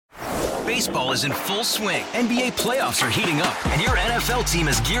Baseball is in full swing. NBA playoffs are heating up, and your NFL team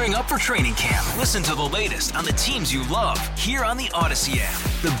is gearing up for training camp. Listen to the latest on the teams you love here on the Odyssey app.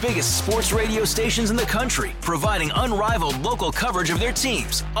 The biggest sports radio stations in the country, providing unrivaled local coverage of their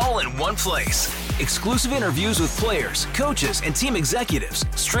teams, all in one place. Exclusive interviews with players, coaches, and team executives,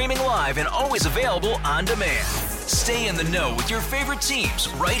 streaming live and always available on demand. Stay in the know with your favorite teams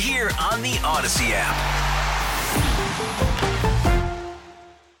right here on the Odyssey app.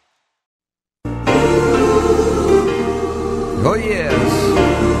 Oh, yes.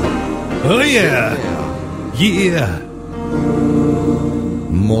 Oh, yeah. Yeah.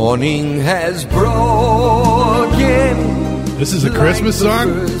 Morning has broken. This is a Christmas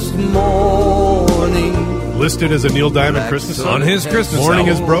song? Morning. Listed as a Neil Diamond Christmas song? On his Christmas Morning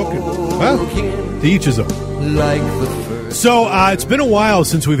album. is broken. Well, to each his own. Like the first. So, it's been a while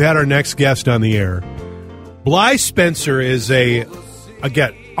since we've had our next guest on the air. Bly Spencer is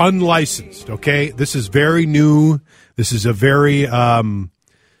again, unlicensed, okay? This is very new. This is a very, a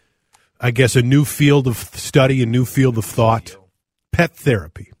new field of study, a new field of thought. Pet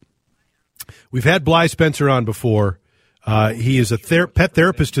therapy. We've had Bly Spencer on before. He is a pet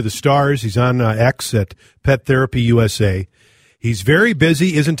therapist to the stars. He's on X at Pet Therapy USA. He's very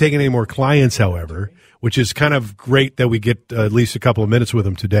busy, isn't taking any more clients, however, which is kind of great that we get at least a couple of minutes with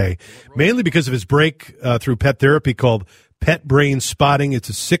him today, mainly because of his break through pet therapy called Pet Brain Spotting. It's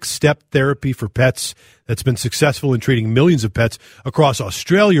a 6-step therapy for pets that's been successful in treating millions of pets across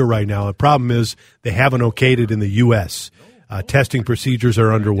Australia right now. The problem is they haven't okayed it in the U.S. Testing procedures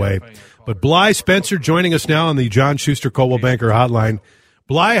are underway. But Bly Spencer joining us now on the John Schuster Coldwell Banker Hotline.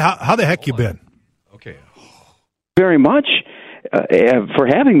 Bly, how the heck you been? Okay. Very much for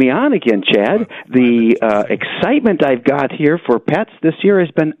having me on again, Chad. The excitement I've got here for pets this year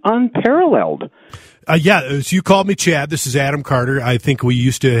has been unparalleled. As you called me Chad, this is Adam Carter. I think we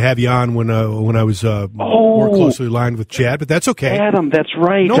used to have you on when I was more closely aligned with Chad, but that's okay. Adam, that's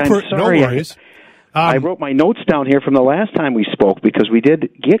right. I'm sorry. No worries. I wrote my notes down here from the last time we spoke because we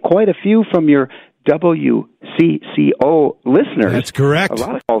did get quite a few from your WCCO listeners. That's correct. A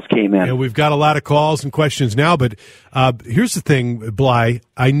lot of calls came in. Yeah, we've got a lot of calls and questions now, but here's the thing, Bly.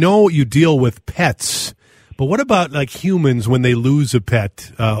 I know you deal with pets, but what about like humans when they lose a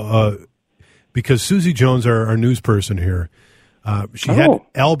pet? Because Susie Jones, our news person here, she had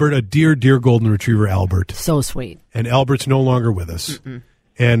Albert, a dear golden retriever, Albert. So sweet. And Albert's no longer with us. Mm-mm.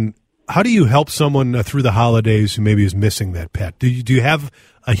 And how do you help someone through the holidays who maybe is missing that pet? Do you have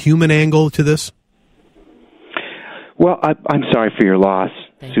a human angle to this? Well, I'm sorry for your loss,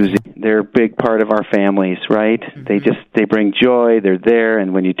 Susie. They're a big part of our families, right? Mm-hmm. They bring joy. They're there,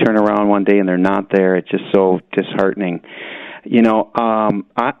 and when you turn around one day and they're not there, it's just so disheartening. You know,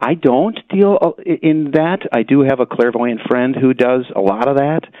 I don't deal in that. I do have a clairvoyant friend who does a lot of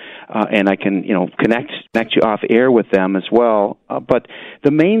that, and I can, connect you off air with them as well. But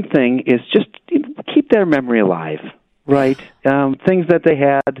the main thing is just keep their memory alive, right? Things that they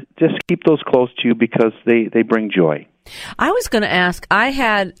had, just keep those close to you because they bring joy. I was going to ask, I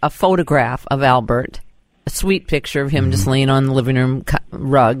had a photograph of Albert, a sweet picture of him just laying on the living room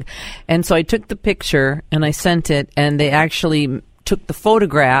rug. And so I took the picture and I sent it, and they actually took the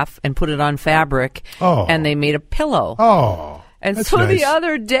photograph and put it on fabric, and they made a pillow. Oh, and so nice. The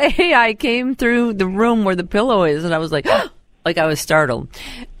other day I came through the room where the pillow is, and I was like, like I was startled.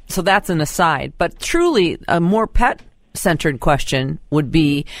 So that's an aside. But truly, a more pet-centered question would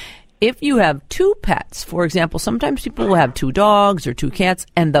be, if you have two pets, for example, sometimes people will have two dogs or two cats,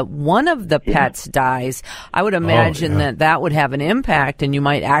 and one of the pets dies, I would imagine that would have an impact, and you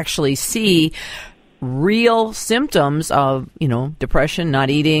might actually see real symptoms of, depression,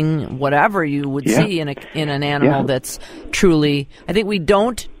 not eating, whatever you would see in an animal that's truly. I think we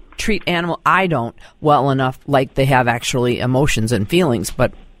don't treat I don't well enough like they have actually emotions and feelings,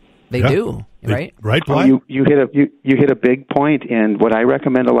 but they do. Right, right. You hit a big point, and what I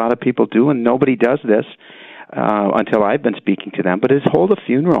recommend a lot of people do, and nobody does this until I've been speaking to them, but is hold a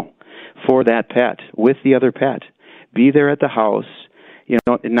funeral for that pet with the other pet. Be there at the house.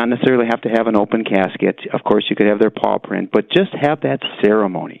 Not necessarily have to have an open casket. Of course, you could have their paw print, but just have that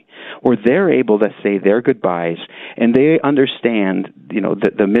ceremony where they're able to say their goodbyes, and they understand,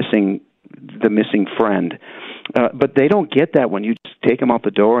 the missing friend. But they don't get that when you just take them out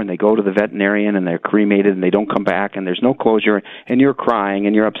the door and they go to the veterinarian and they're cremated and they don't come back and there's no closure and you're crying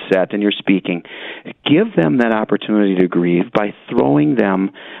and you're upset and you're speaking. Give them that opportunity to grieve by throwing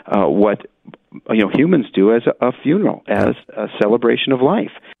them what humans do as a funeral, as a celebration of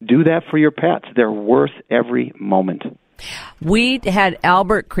life. Do that for your pets. They're worth every moment. We had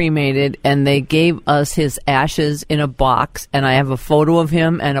Albert cremated, and they gave us his ashes in a box, and I have a photo of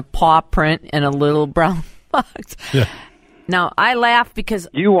him and a paw print and a little brown box. Yeah. Now, I laugh because...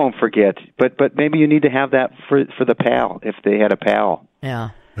 You won't forget, but maybe you need to have that for the pal, if they had a pal.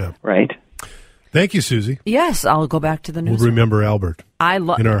 Yeah. Right? Thank you, Susie. Yes, I'll go back to the news. We'll remember Albert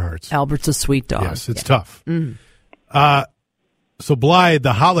in our hearts. Albert's a sweet dog. Yes, it's tough. So, Bly,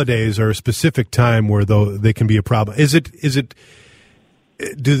 the holidays are a specific time where they can be a problem. Let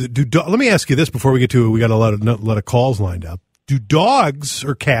me ask you this before we get to it. We got a lot of calls lined up. Do dogs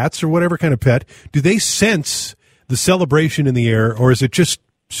or cats or whatever kind of pet, do they sense the celebration in the air, or is it just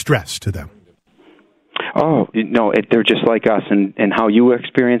stress to them? Oh, no, they're just like us, and how you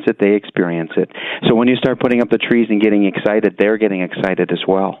experience it, they experience it. So when you start putting up the trees and getting excited, they're getting excited as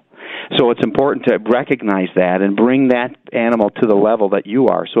well. So it's important to recognize that and bring that animal to the level that you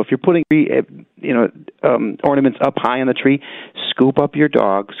are. So if you're putting ornaments up high on the tree, scoop up your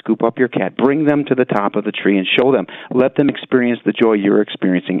dog, scoop up your cat, bring them to the top of the tree and show them. Let them experience the joy you're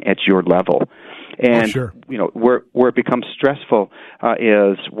experiencing at your level. And where it becomes stressful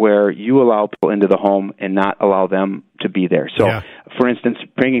is where you allow people into the home and not allow them to be there. So, for instance,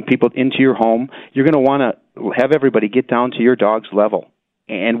 bringing people into your home, you're going to want to have everybody get down to your dog's level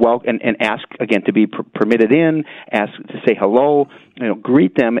and ask again to be permitted in, ask to say hello,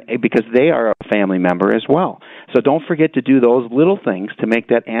 greet them because they are a family member as well. So don't forget to do those little things to make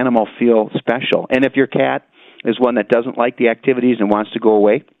that animal feel special. And if your cat is one that doesn't like the activities and wants to go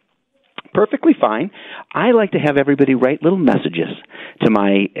away, perfectly fine. I like to have everybody write little messages to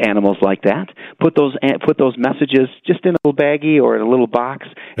my animals like that. Put those messages just in a little baggie or in a little box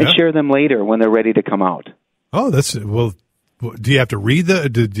and share them later when they're ready to come out. Oh, do you have to read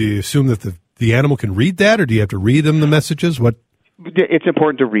do you assume that the animal can read that, or do you have to read them the messages? What? It's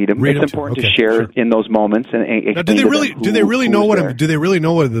important to read them. It's important to share in those moments. And now, do they really know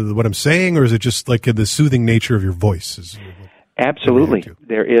what I'm saying, or is it just like the soothing nature of your voice? Absolutely,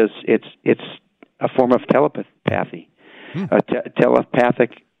 there is. It's a form of telepathy.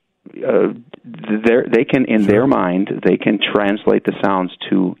 Telepathic. They can, in their mind, they can translate the sounds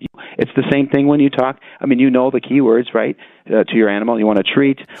to. It's the same thing when you talk. I mean, the keywords, right? To your animal, you want a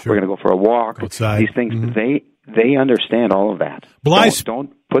treat. We're going to go for a walk. Outside. These things, they understand all of that.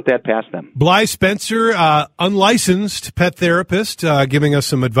 Don't put that past them. Bly Spencer, unlicensed pet therapist, giving us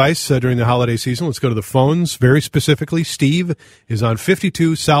some advice during the holiday season. Let's go to the phones. Very specifically, Steve is on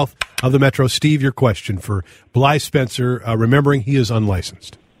 52 south of the Metro. Steve, your question for Bly Spencer, remembering he is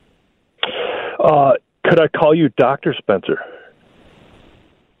unlicensed. Could I call you Dr. Spencer?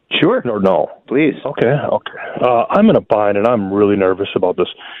 Sure. Or no? Please. Okay. I'm in a bind, and I'm really nervous about this.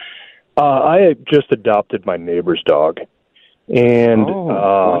 I just adopted my neighbor's dog. And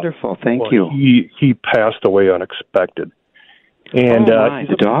wonderful! Thank you. He passed away unexpected. And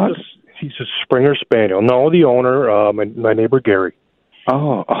the dog? He's a Springer Spaniel. No, the owner, my neighbor Gary.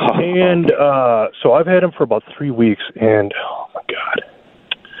 And so I've had him for about 3 weeks, and oh my God.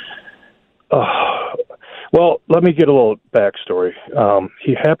 Well, let me get a little backstory.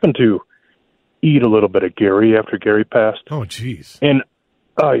 He happened to eat a little bit of Gary after Gary passed. Oh, jeez. And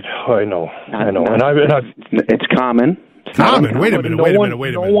I know. And I've it's common. Common? Wait a minute.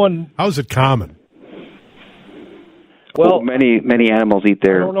 How is it common? Well, many animals eat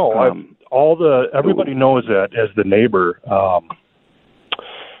their. I don't know. Everybody knows that as the neighbor. I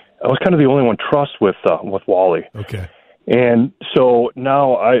was kind of the only one trust with Wally. Okay. And so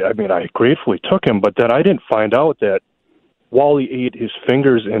now, I gratefully took him, but then I didn't find out that Wally ate his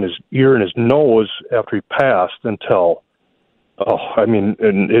fingers and his ear and his nose after he passed until. And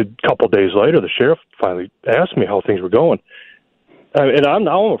a couple of days later, the sheriff finally asked me how things were going. And I'm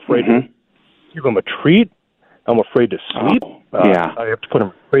afraid to give him a treat. I'm afraid to sleep. I have to put him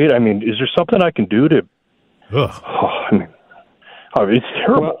in treat. I mean, is there something I can do to... it's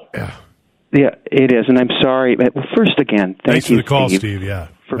terrible. Well, yeah, it is, and I'm sorry. Well, first, again, thanks you, for the call, Steve,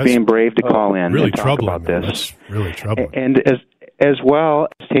 for being brave to call in really and talk about this. That's really troubling. And as well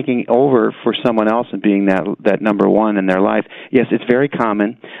as taking over for someone else and being that number one in their life, yes, it's very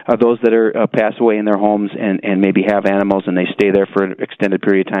common. Those that are pass away in their homes and maybe have animals and they stay there for an extended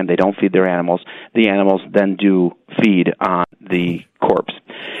period of time, they don't feed their animals. The animals then do feed on the corpse.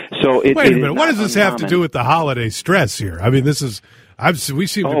 So wait a minute. What does this have to do with the holiday stress here? I mean, we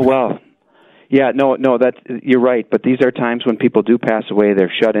seem to... well. Yeah, no, you're right. But these are times when people do pass away.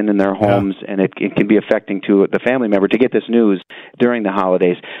 They're shut in their homes, and it can be affecting to the family member to get this news during the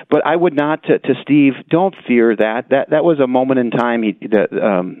holidays. But I would not, to Steve, don't fear that. That was a moment in time.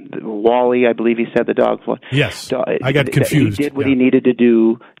 Wally, I believe he said the dog. Yes, I got confused. He did what he needed to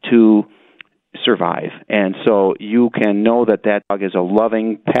do to survive. And so you can know that that dog is a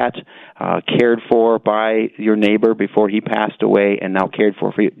loving pet, cared for by your neighbor before he passed away, and now cared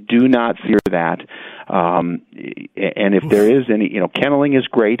for you. Do not fear that. And if there is any, kenneling is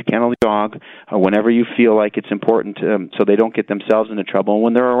great. Kennel your dog whenever you feel like it's important so they don't get themselves into trouble. And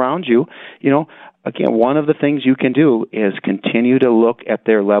when they're around you, again, one of the things you can do is continue to look at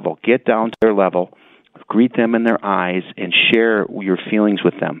their level. Get down to their level. Greet them in their eyes and share your feelings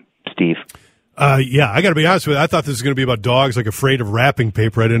with them. Steve? Yeah, I got to be honest with you. I thought this was going to be about dogs like afraid of wrapping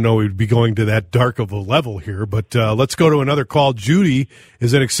paper. I didn't know we'd be going to that dark of a level here. But let's go to another call. Judy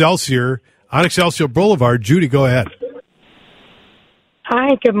is in Excelsior, on Excelsior Boulevard. Judy, go ahead.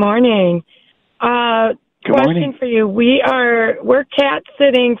 Hi, good morning. Question for you. We're cat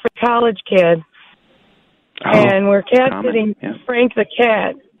sitting for college kids. And we're cat sitting Frank the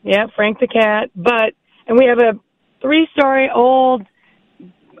cat. Yeah, Frank the cat. And we have a 3-story old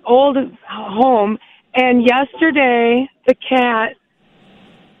home, and yesterday the cat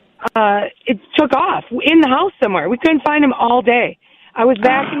it took off in the house somewhere. We couldn't find him all day. I was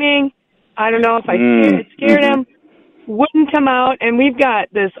vacuuming. I don't know if I scared him. Wouldn't come out, and we've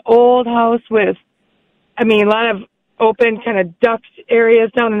got this old house with, a lot of open kind of duct areas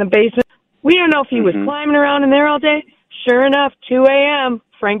down in the basement. We don't know if he was climbing around in there all day. Sure enough, 2 a.m.,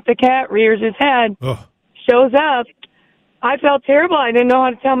 Frank the cat rears his head, shows up. I felt terrible. I didn't know how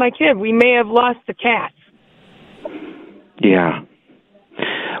to tell my kid. We may have lost the cat. Yeah.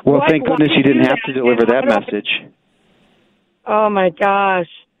 Well, thank goodness you didn't have to deliver that message. Oh, my gosh.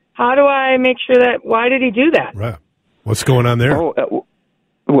 How do I make sure that, why did he do that? Right. What's going on there?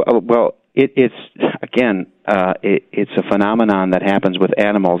 Well, it's a phenomenon that happens with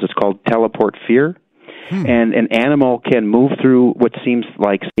animals. It's called teleport fear. And an animal can move through what seems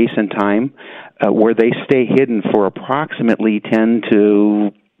like space and time where they stay hidden for approximately 10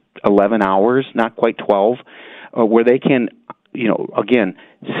 to 11 hours, not quite 12, where they can, again,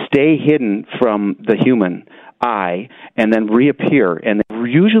 stay hidden from the human eye and then reappear. And they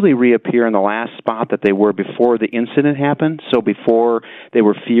usually reappear in the last spot that they were before the incident happened, so before they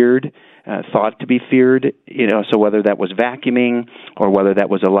were feared. Thought to be feared, so whether that was vacuuming or whether that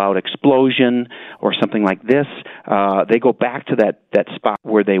was a loud explosion or something like this, they go back to that spot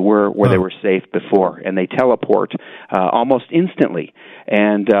where they were safe before, and they teleport almost instantly.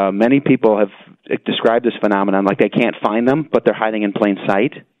 And many people have described this phenomenon like they can't find them, but they're hiding in plain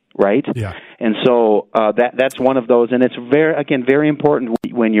sight. Right? Yeah. And so that's one of those, and it's very important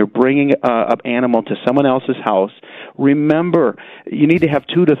when you're bringing an animal to someone else's house. Remember, you need to have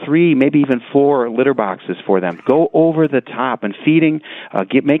 2 to 3, maybe even 4 litter boxes for them. Go over the top and feeding,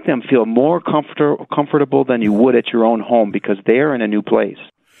 make them feel more comfortable than you would at your own home because they're in a new place.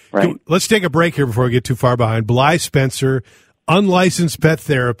 Right? Let's take a break here before we get too far behind. Bly Spencer, unlicensed pet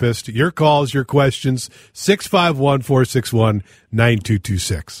therapist. Your calls, your questions,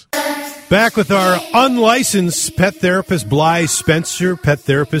 651-461-9226. Back with our unlicensed pet therapist, Bly Spencer, pet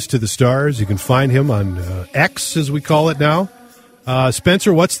therapist to the stars. You can find him on X, as we call it now.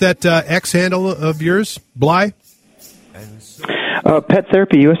 Spencer, what's that X handle of yours, Bly? Pet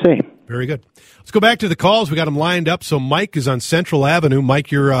Therapy USA. Very good. Let's go back to the calls. We got them lined up. So Mike is on Central Avenue.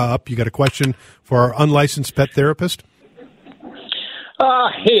 Mike, you're up. You got a question for our unlicensed pet therapist?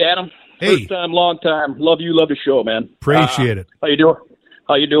 Hey, Adam. Hey. First time, long time. Love you, love the show, man. Appreciate it. How you doing?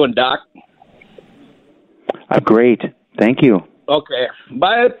 How you doing, Doc? Great. Thank you. Okay.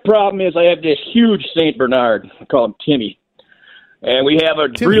 My problem is I have this huge St. Bernard. I call him Timmy. And we have a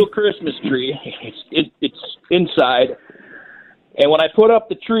real Christmas tree. It's inside. And when I put up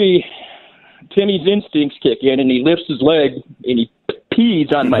the tree, Timmy's instincts kick in, and he lifts his leg, and he pees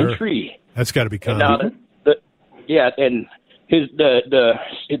on my tree. That's got to be common. And his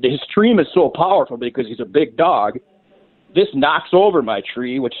stream is so powerful because he's a big dog. This knocks over my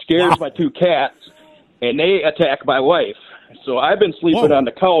tree, which scares my 2 cats, and they attack my wife. So I've been sleeping on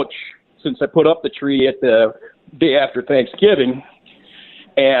the couch since I put up the tree at the day after Thanksgiving.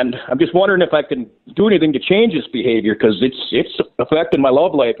 And I'm just wondering if I can do anything to change this behavior because it's affecting my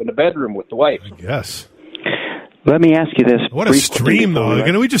love life in the bedroom with the wife. Yes. Let me ask you this. What a stream, though.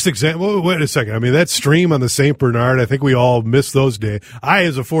 Can we just examine? Wait a second. I mean, that stream on the St. Bernard, I think we all miss those days. I,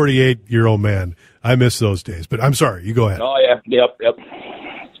 as a 48-year-old man, I miss those days. But I'm sorry. You go ahead. Oh, yeah. Yep.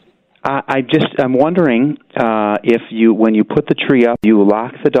 I'm wondering if when you put the tree up, do you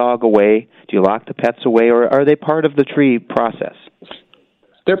lock the dog away? Do you lock the pets away? Or are they part of the tree process?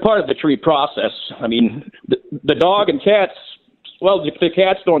 They're part of the tree process. I mean, the dog and cats, well, the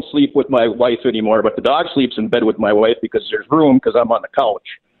cats don't sleep with my wife anymore, but the dog sleeps in bed with my wife because there's room because I'm on the couch.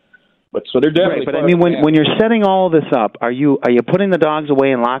 But so they're definitely. Right, but I mean, when you're setting all this up, are you putting the dogs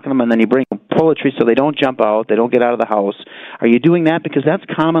away and locking them, and then you bring them pull a tree so they don't jump out, they don't get out of the house? Are you doing that? Because that's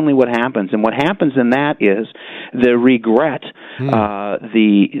commonly what happens. And what happens in that is the regret,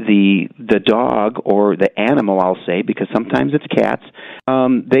 the dog or the animal, I'll say, because sometimes it's cats,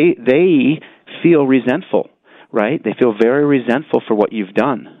 they feel resentful, right? They feel very resentful for what you've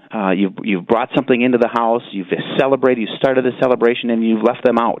done. You've brought something into the house, you've celebrated, you started the celebration, and you've left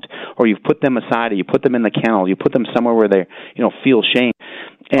them out, or you've put them aside, or you put them in the kennel, you put them somewhere where they, feel shame.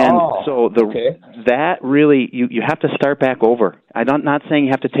 And that really, you have to start back over. I'm not saying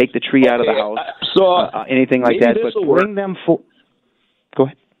you have to take the tree out of the house, anything like that, but bring them Go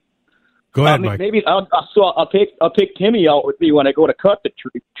ahead. Go ahead, Mike. Maybe I'll pick Timmy out with me when I go to cut the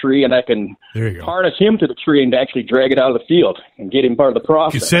tree, and I can harness him to the tree and actually drag it out of the field and get him part of the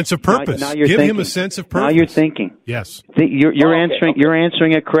process. A sense of purpose. Now you're Give thinking. him a sense of purpose. Now you're thinking. Yes. You're answering. You're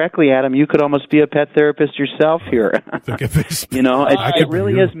answering it correctly, Adam. You could almost be a pet therapist yourself here. It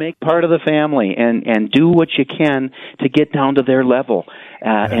really is make part of the family and do what you can to get down to their level.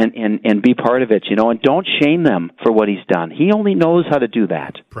 And be part of it, and don't shame them for what he's done. He only knows how to do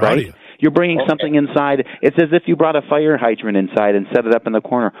that, right? You're bringing something inside. It's as if you brought a fire hydrant inside and set it up in the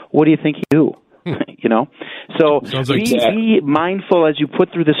corner. What do you think you do? So be mindful as you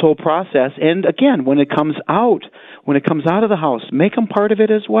put through this whole process. And again, when it comes out of the house, make them part of it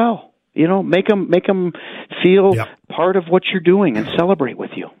as well. Make them feel part of what you're doing and celebrate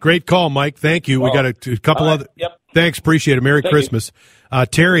with you. Great call, Mike. Thank you. We got a couple other. Yep. Thanks. Appreciate it. Merry Christmas.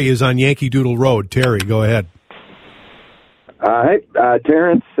 Terry is on Yankee Doodle Road. Terry, go ahead. Hi,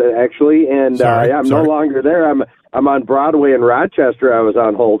 Terrence, actually, and I'm no longer there. I'm on Broadway in Rochester. I was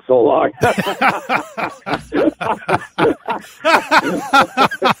on hold so long.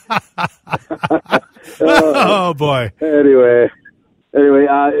 Oh boy. Anyway,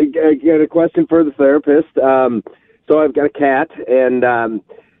 I got a question for the therapist. So I've got a cat, and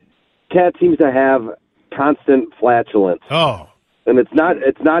cat seems to have constant flatulence. Oh. And it's not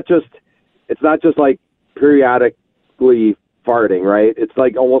just like periodically farting, right? It's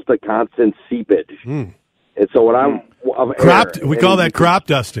like almost a constant seepage. And so when we call that crop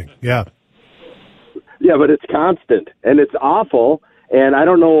dusting. Yeah. Yeah, but it's constant and it's awful. And I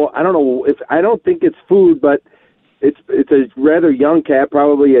don't know if I don't think it's food, but it's a rather young cat,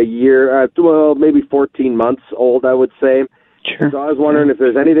 probably a year, maybe 14 months old, I would say. Sure. So I was wondering if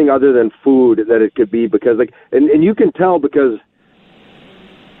there's anything other than food that it could be, because and you can tell because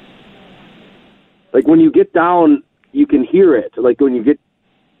when you get down, you can hear it. Like when you get.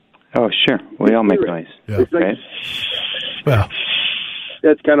 Oh, sure. We all make noise. Yeah. It's like, well,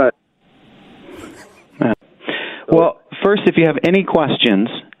 that's kind of. Well, first, if you have any questions,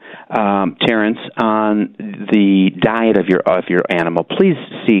 Terrence, on the diet of your animal, please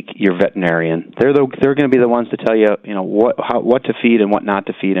seek your veterinarian. They're going to be the ones to tell you, what to feed and what not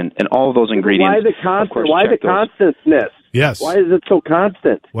to feed, and all of those ingredients. Why the constantness? Yes. Why is it so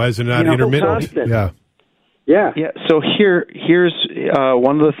constant? Why is it not intermittent? Yeah. So here's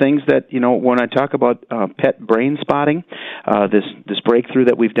one of the things that when I talk about pet brain spotting, this breakthrough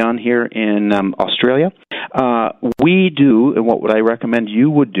that we've done here in Australia, we do, and what I recommend you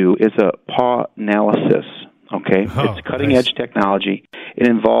would do is a paw analysis. Okay, it's cutting edge technology. It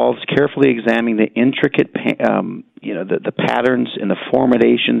involves carefully examining the intricate, the patterns and the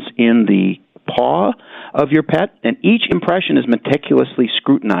formations in the paw of your pet, and each impression is meticulously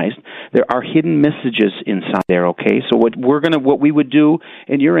scrutinized. There are hidden messages inside there, okay? So what we would do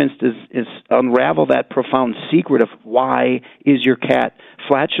in your instance is unravel that profound secret of why is your cat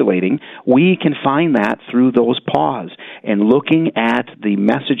flatulating. We can find that through those paws and looking at the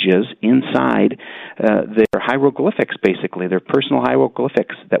messages inside their hieroglyphics, basically, their personal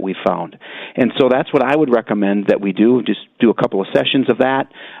hieroglyphics that we found. And so that's what I would recommend that we do. Just do a couple of sessions of that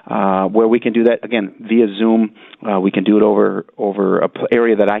where we can do that, again, via Zoom. We can do it over an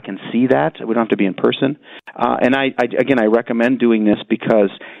area that I can see that. We don't have to be in person. And I recommend doing this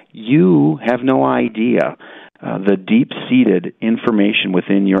because you have no idea the deep-seated information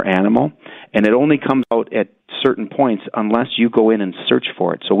within your animal, and it only comes out at certain points unless you go in and search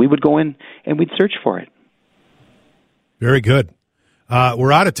for it. So we would go in and we'd search for it. Very good.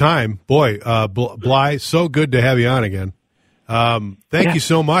 We're out of time. Boy, Bly, so good to have you on again. Thank you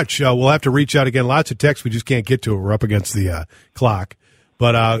so much. We'll have to reach out again. Lots of texts. We just can't get to it. We're up against the clock.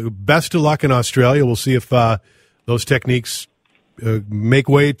 But best of luck in Australia. We'll see if those techniques make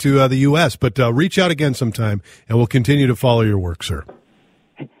way to the U.S. But reach out again sometime, and we'll continue to follow your work, sir.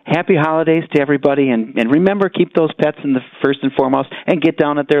 Happy holidays to everybody, and remember, keep those pets in the first and foremost, and get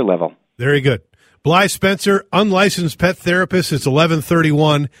down at their level. Very good. Bly Spencer, unlicensed pet therapist. It's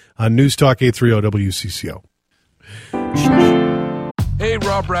 11:31 on News Talk 830 WCCO. Hey,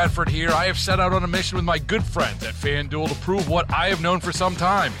 Rob Bradford here. I have set out on a mission with my good friends at FanDuel to prove what I have known for some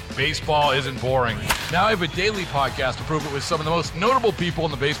time. Baseball isn't boring. Now I have a daily podcast to prove it with some of the most notable people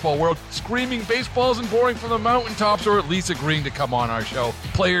in the baseball world, screaming baseball isn't boring from the mountaintops, or at least agreeing to come on our show.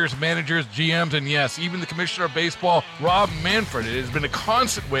 Players, managers, GMs, and yes, even the commissioner of baseball, Rob Manfred. It has been a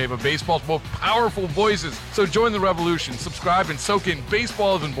constant wave of baseball's most powerful voices. So join the revolution. Subscribe and soak in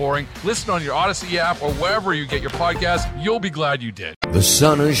Baseball Isn't Boring. Listen on your Odyssey app or wherever you get your podcasts. You'll be glad you did. The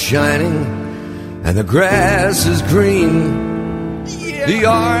sun is shining and the grass is green. Yeah. The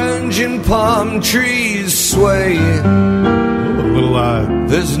orange and palm trees sway.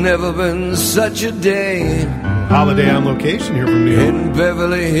 There's never been such a day. Holiday on location here from New York. In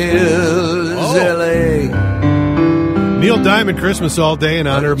Beverly Hills, L.A. Neil Diamond Christmas all day in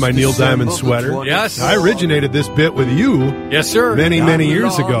honor of my Neil Diamond sweater. Yes. I originated this bit with you. Yes, sir. Many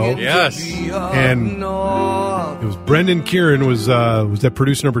years ago. Yes. And it was Brendan Kieran was that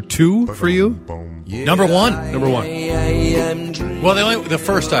producer number 2 for you? Number one. Well, the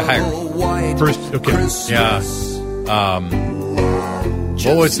first I hired. First, okay. Yeah.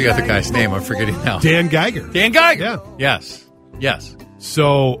 What was the other guy's name? I'm forgetting now. Dan Geiger. Dan Geiger. Yeah. Yes.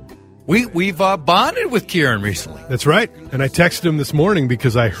 So we've bonded with Kieran recently. That's right. And I texted him this morning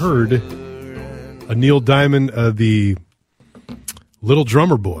because I heard a Neil Diamond, the Little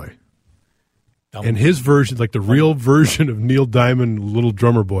Drummer Boy. And his version, like the real version of Neil Diamond, Little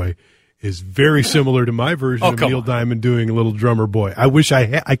Drummer Boy, is very similar to my version of Neil Diamond doing Little Drummer Boy. I wish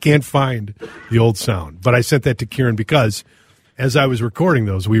I can't find the old sound, but I sent that to Kieran because as I was recording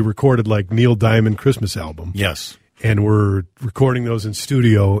those, we recorded like Neil Diamond Christmas album. Yes. And we're recording those in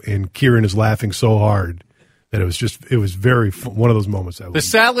studio, and Kieran is laughing so hard that it was very one of those moments. The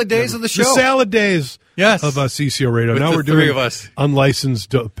salad days of the show. The salad days of CCO Radio. With now the we're doing three of us.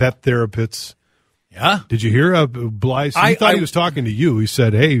 Unlicensed pet therapists. Yeah. Did you hear Bly? He thought he was talking to you. He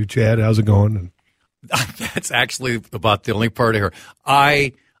said, "Hey, Chad, how's it going?" And that's actually about the only part of her.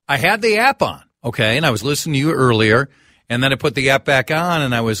 I had the app on, okay, and I was listening to you earlier, and then I put the app back on,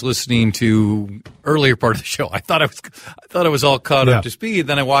 and I was listening to earlier part of the show. I thought I was all caught up to speed.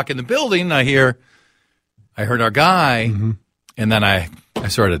 Then I walk in the building, and I heard our guy, and then I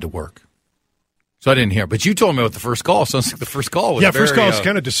started to work. So I didn't hear. But you told me about the first call. Sounds like the first call was first call is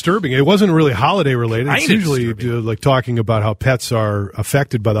kind of disturbing. It wasn't really holiday related. It's usually like talking about how pets are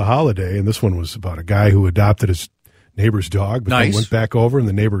affected by the holiday, and this one was about a guy who adopted his neighbor's dog, but then went back over, and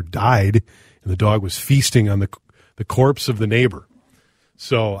the neighbor died, and the dog was feasting on the corpse of the neighbor.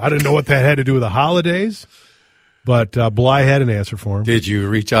 So I didn't know what that had to do with the holidays, but Bly had an answer for him. Did you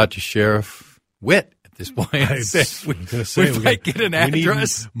reach out to Sheriff Witt? This point, we might get an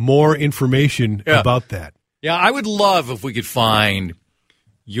address. We need more information about that. Yeah, I would love if we could find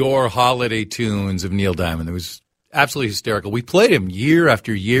your holiday tunes of Neil Diamond. It was absolutely hysterical. We played him year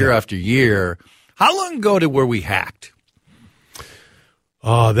after year after year. How long ago were we hacked?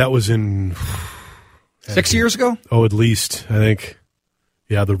 That was in 6 years ago. Oh, at least I think.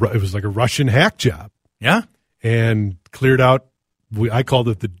 Yeah, it was like a Russian hack job. Yeah, and cleared out. I called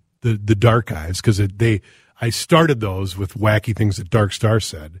it the dark archives because I started those with wacky things that Dark Star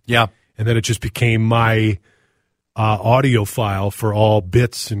said. Yeah. And then it just became my audio file for all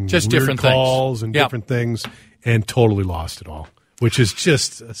bits and just weird different calls and different things, and totally lost it all, which is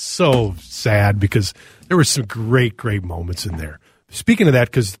just so sad because there were some great moments in there. Speaking of that,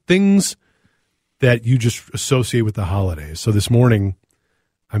 because things that you just associate with the holidays. So this morning,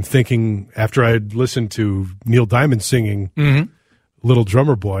 I'm thinking after I had listened to Neil Diamond singing Little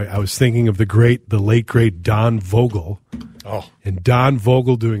Drummer Boy, I was thinking of the late great Don Vogel. Oh. And Don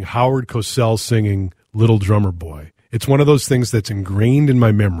Vogel doing Howard Cosell singing Little Drummer Boy. It's one of those things that's ingrained in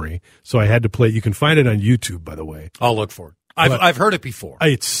my memory, so I had to play it. You can find it on YouTube, by the way. I'll look for it. I've heard it before.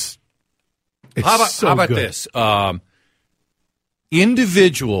 It's how about good. this?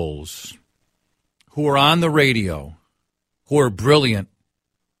 Individuals who are on the radio who are brilliant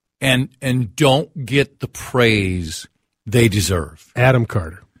and don't get the praise they deserve. Adam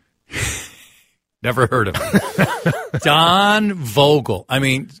Carter. Never heard of him. Don Vogel. I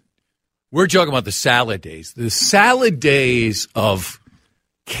mean, we're joking about the salad days. The salad days of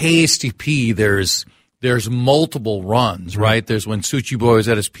KSTP, there's multiple runs, right? There's when Suchi Boy was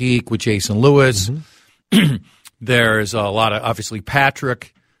at his peak with Jason Lewis. There's a lot of, obviously,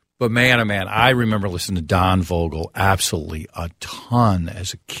 Patrick. But man, oh man, I remember listening to Don Vogel absolutely a ton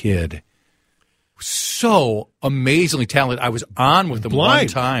as a kid. So amazingly talented. I was on with him one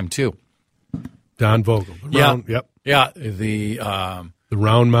time, too. Don Vogel. Yeah, the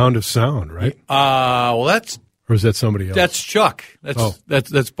round mound of sound, right? Well, that's... Or is that somebody else? That's Chuck.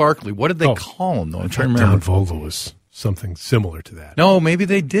 That's Barkley. What did they call him, though? I'm trying to remember. Don Vogel was... something similar to that. No, maybe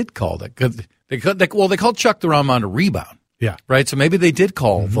they did call that. They called Chuck the wrong amount of rebound. Yeah. Right? So maybe they did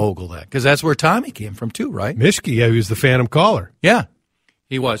call Vogel that because that's where Tommy came from too, right? Mischke, yeah, he was the phantom caller. Yeah,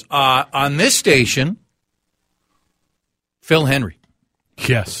 he was. On this station, Phil Henry.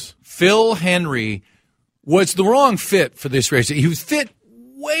 Yes. Phil Henry was the wrong fit for this race. He was fit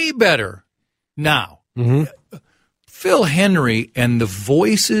way better now. Mm-hmm. Phil Henry and the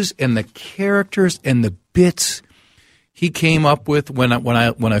voices and the characters and the bits he came up with when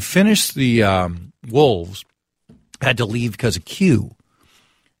I finished the Wolves, had to leave because of Q.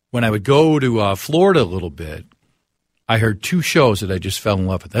 When I would go to Florida a little bit, I heard two shows that I just fell in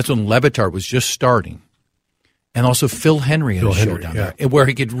love with. That's when Levitard was just starting. And also Phil Henry had a show down there where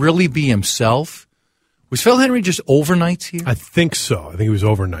he could really be himself. Was Phil Henry just overnights here? I think so. I think he was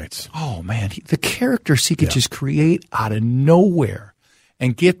overnights. Oh, man. The characters he could just create out of nowhere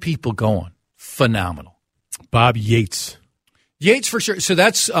and get people going. Phenomenal. Bob Yates. Yates for sure. So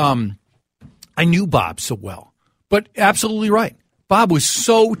that's I knew Bob so well. But absolutely right. Bob was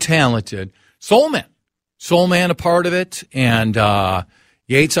so talented. Soul Man a part of it. And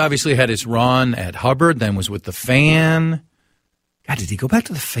Yates obviously had his run at Hubbard, then was with the Fan. God, did he go back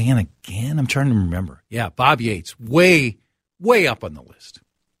to the Fan again? I'm trying to remember. Yeah, Bob Yates, way, way up on the list.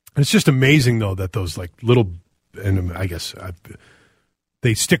 And it's just amazing, though, that those like little, and I guess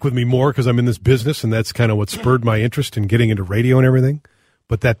they stick with me more because I'm in this business, and that's kind of what spurred my interest in getting into radio and everything.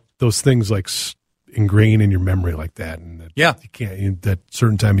 But that those things like ingrain in your memory like that, and that you can't that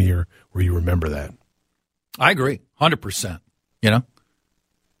certain time of year where you remember that. I agree, 100%. You know,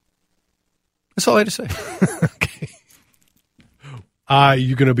 that's all I had to say. Okay.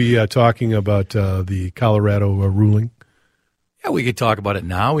 You're going to be talking about the Colorado ruling. Yeah, we could talk about it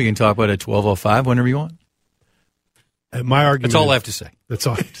now. We can talk about it at 12:05, whenever you want. My argument. That's all I have to say. That's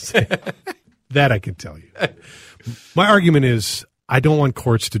all I have to say. That I can tell you. My argument is I don't want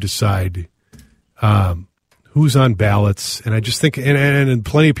courts to decide who's on ballots, and I just think, and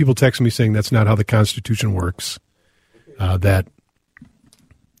plenty of people text me saying that's not how the Constitution works. That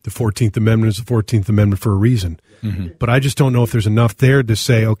the 14th Amendment is the 14th Amendment for a reason. Mm-hmm. But I just don't know if there's enough there to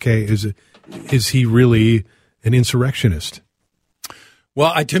say, okay, is he really an insurrectionist?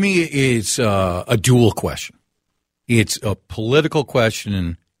 Well, to me, it's a dual question. It's a political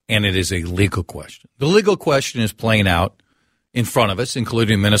question, and it is a legal question. The legal question is playing out in front of us,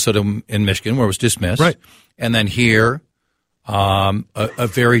 including Minnesota and Michigan, where it was dismissed. Right. And then here, a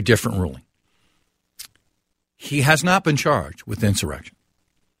very different ruling. He has not been charged with insurrection.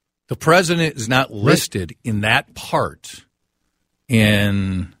 The president is not listed in that part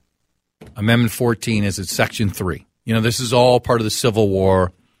in Amendment 14 as it's Section 3. You know, this is all part of the Civil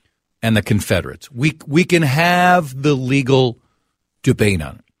War and the Confederates. We can have the legal debate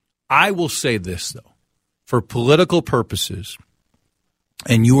on it. I will say this, though. For political purposes,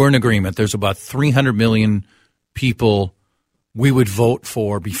 and you are in agreement, there's about 300 million people we would vote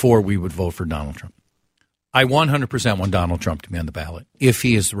for before we would vote for Donald Trump. I 100% want Donald Trump to be on the ballot if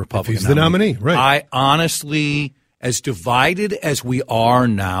he is the Republican If he's the nominee, right. I honestly, as divided as we are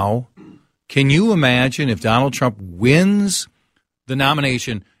now, can you imagine if Donald Trump wins the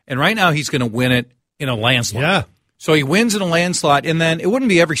nomination, and right now he's going to win it in a landslide. Yeah. So he wins in a landslide, and then it wouldn't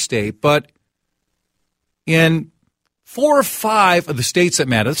be every state, but in 4 or 5 of the states that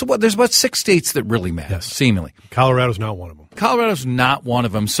matter. So there's about 6 states that really matter, seemingly. Colorado's not one of them. Colorado's not one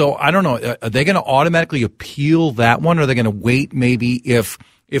of them. So I don't know. Are they going to automatically appeal that one, or are they going to wait maybe if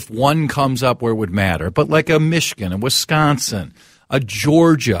one comes up where it would matter? But like a Michigan, a Wisconsin, a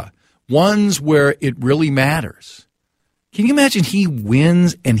Georgia, ones where it really matters. Can you imagine he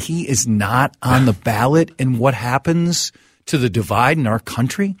wins and he is not on the ballot, and what happens to the divide in our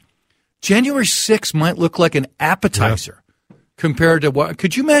country? January 6th might look like an appetizer compared to what?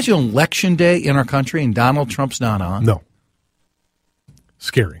 Could you imagine Election Day in our country and Donald Trump's not on? No.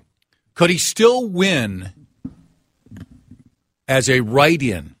 Scary. Could he still win as a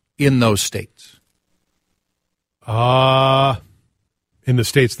write-in in those states? In the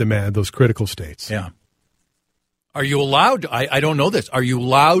states that matter, those critical states. Yeah. Are you allowed to, I don't know this. Are you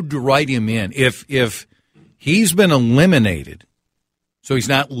allowed to write him in? If he's been eliminated, so he's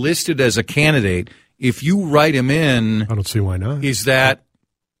not listed as a candidate, if you write him in, I don't see why not. Is that,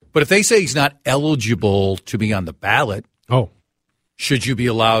 but if they say he's not eligible to be on the ballot, should you be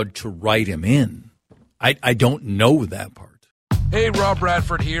allowed to write him in? I don't know that part. Hey, Rob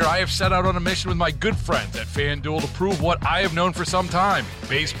Bradford here. I have set out on a mission with my good friends at FanDuel to prove what I have known for some time.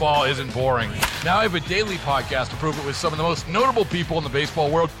 Baseball isn't boring. Now I have a daily podcast to prove it with some of the most notable people in the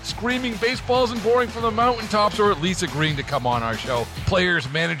baseball world, screaming baseball isn't boring from the mountaintops, or at least agreeing to come on our show. Players,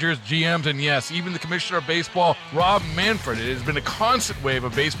 managers, GMs, and yes, even the commissioner of baseball, Rob Manfred. It has been a constant wave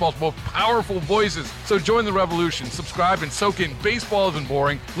of baseball's most powerful voices. So join the revolution. Subscribe and soak in Baseball Isn't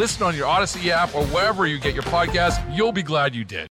Boring. Listen on your Odyssey app or wherever you get your podcasts. You'll be glad you did.